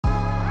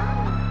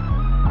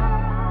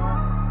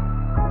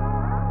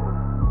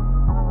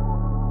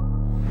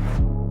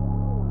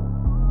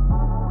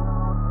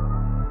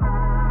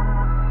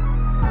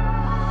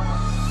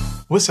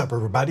What's up,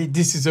 everybody?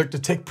 This is Eric the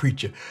Tech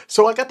Preacher.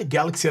 So I got the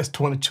Galaxy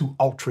S22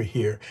 Ultra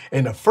here,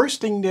 and the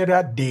first thing that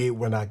I did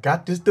when I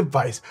got this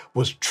device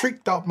was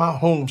tricked out my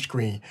home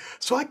screen.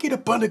 So I get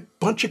a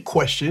bunch of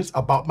questions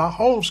about my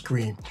home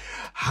screen.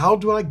 How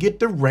do I get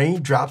the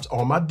raindrops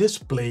on my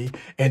display,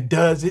 and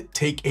does it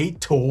take a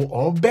toll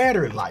on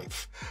battery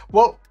life?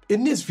 Well,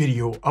 in this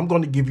video, I'm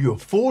going to give you a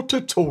full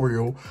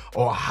tutorial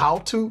on how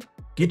to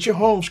get your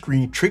home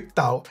screen tricked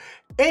out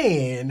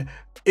and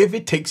if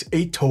it takes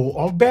a toll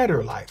on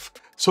battery life.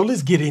 So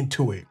let's get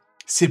into it.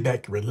 Sit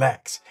back,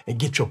 relax, and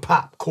get your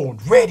popcorn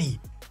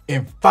ready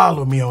and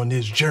follow me on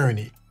this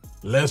journey.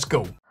 Let's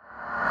go.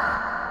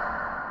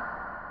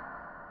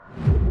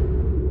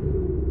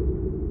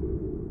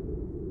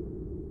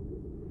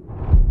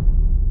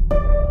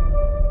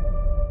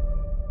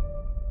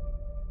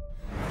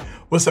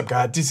 What's up,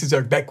 guys? This is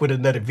Eric back with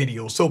another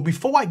video. So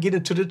before I get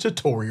into the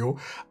tutorial,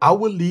 I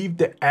will leave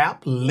the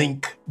app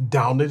link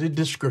down in the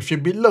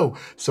description below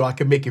so I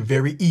can make it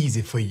very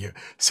easy for you.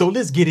 So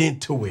let's get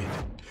into it.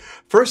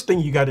 First thing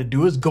you got to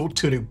do is go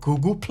to the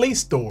Google Play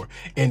Store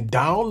and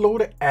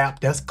download an app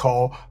that's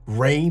called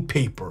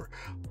Rainpaper.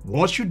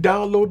 Once you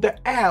download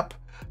the app,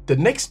 the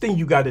next thing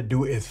you got to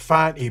do is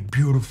find a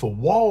beautiful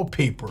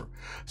wallpaper.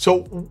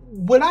 So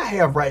what I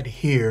have right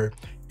here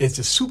is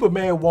the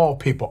Superman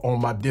wallpaper on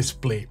my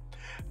display.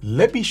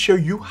 Let me show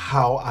you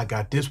how I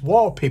got this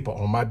wallpaper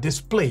on my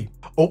display.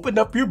 Open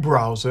up your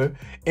browser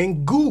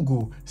and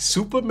Google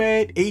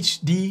Superman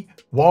HD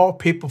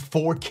Wallpaper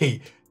 4K.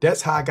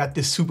 That's how I got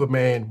this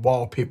Superman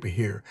wallpaper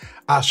here.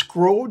 I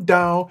scrolled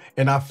down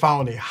and I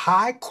found a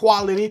high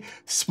quality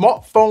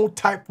smartphone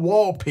type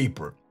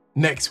wallpaper.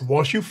 Next,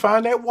 once you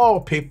find that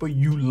wallpaper,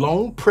 you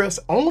long press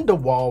on the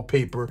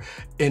wallpaper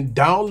and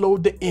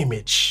download the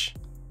image.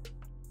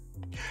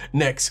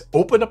 Next,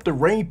 open up the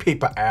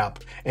Rainpaper app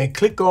and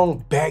click on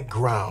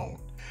Background.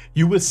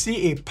 You will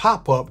see a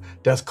pop-up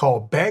that's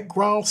called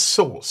Background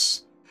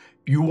Source.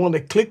 You want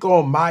to click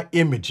on My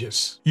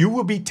Images. You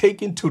will be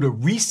taken to the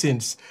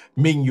Recents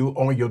menu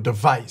on your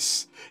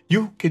device.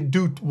 You can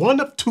do one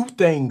of two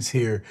things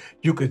here.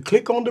 You can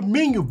click on the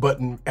menu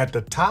button at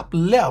the top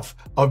left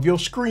of your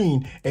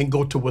screen and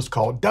go to what's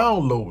called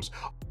Downloads.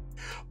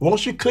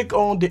 Once you click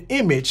on the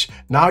image,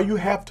 now you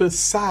have to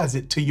size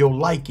it to your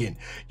liking.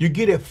 You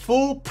get a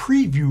full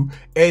preview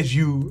as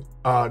you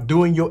are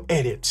doing your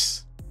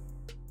edits.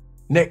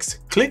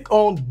 Next, click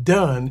on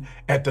Done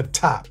at the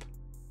top.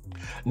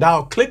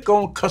 Now click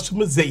on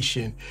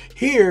Customization.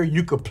 Here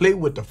you can play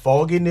with the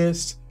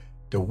fogginess,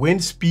 the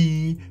wind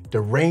speed,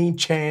 the rain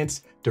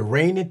chance, the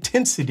rain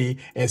intensity,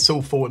 and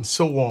so forth and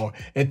so on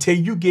until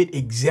you get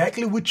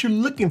exactly what you're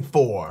looking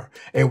for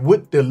and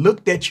what the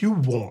look that you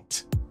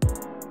want.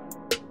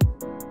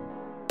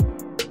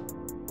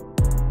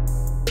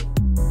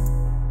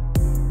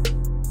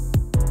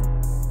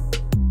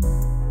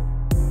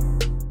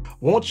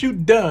 Once you're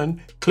done,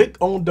 click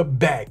on the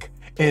back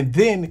and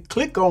then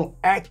click on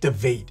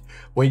Activate.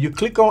 When you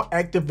click on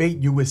Activate,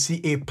 you will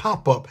see a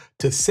pop-up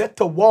to set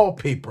the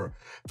wallpaper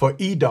for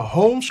either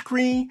home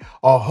screen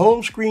or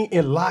home screen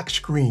and lock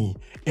screen.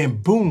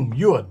 And boom,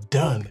 you are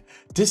done.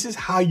 This is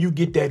how you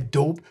get that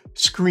dope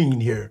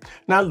screen here.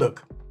 Now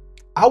look,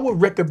 I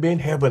would recommend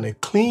having a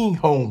clean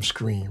home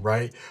screen,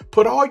 right?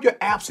 Put all your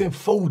apps in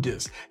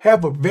folders.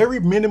 Have a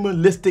very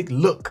minimalistic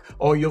look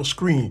on your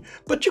screen,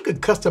 but you can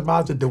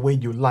customize it the way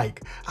you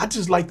like. I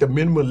just like the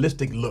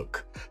minimalistic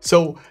look.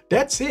 So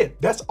that's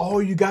it. That's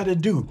all you got to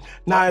do.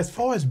 Now, as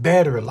far as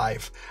battery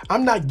life,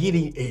 I'm not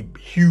getting a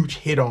huge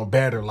hit on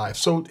battery life,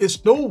 so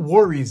it's no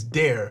worries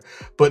there,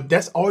 but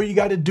that's all you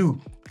got to do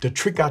to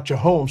trick out your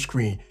home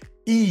screen.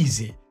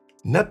 Easy.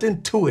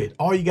 Nothing to it.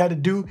 All you got to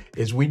do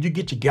is when you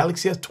get your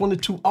Galaxy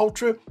S22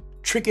 Ultra,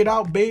 trick it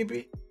out,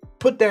 baby.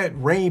 Put that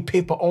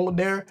Rainpaper on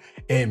there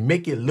and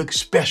make it look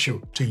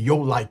special to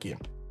your liking.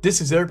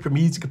 This is Eric from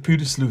Easy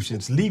Computer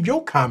Solutions. Leave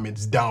your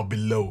comments down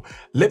below.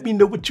 Let me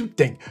know what you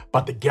think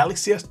about the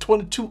Galaxy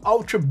S22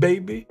 Ultra,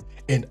 baby,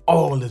 in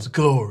all its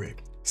glory.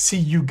 See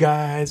you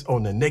guys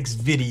on the next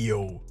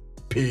video.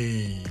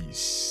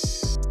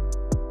 Peace.